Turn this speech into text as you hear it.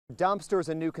Dumpsters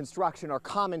and new construction are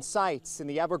common sights in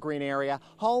the Evergreen area.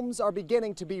 Homes are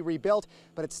beginning to be rebuilt,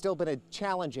 but it's still been a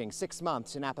challenging 6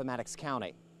 months in Appomattox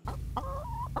County.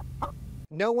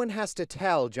 No one has to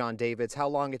tell John Davids how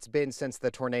long it's been since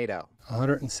the tornado.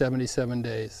 177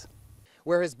 days.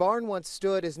 Where his barn once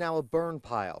stood is now a burn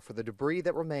pile for the debris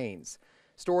that remains.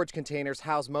 Storage containers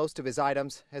house most of his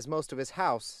items, as most of his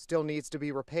house still needs to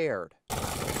be repaired.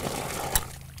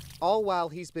 All while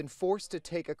he's been forced to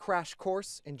take a crash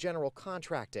course in general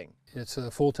contracting. It's a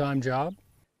full-time job.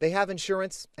 They have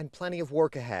insurance and plenty of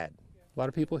work ahead. A lot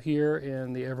of people here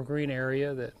in the Evergreen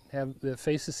area that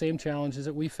face the same challenges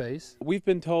that we face. We've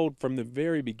been told from the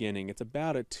very beginning it's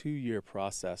about a 2-year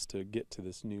process to get to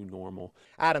this new normal.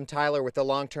 Adam Tyler with the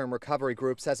Long-Term Recovery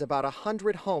Group says about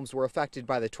 100 homes were affected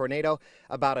by the tornado.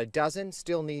 About a dozen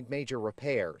still need major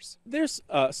repairs. There's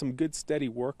some good steady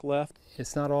work left.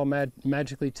 It's not all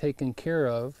magically taken care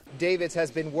of. Davids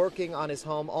has been working on his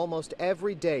home almost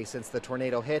every day since the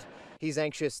tornado hit. He's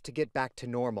anxious to get back to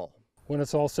normal. When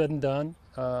it's all said and done,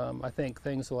 I think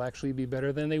things will actually be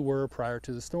better than they were prior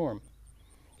to the storm.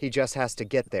 He just has to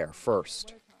get there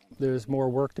first. There's more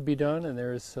work to be done,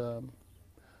 and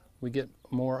we get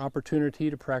more opportunity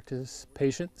to practice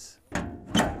patience.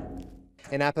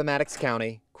 In Appomattox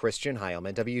County, Christian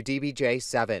Heilman, WDBJ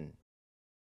 7.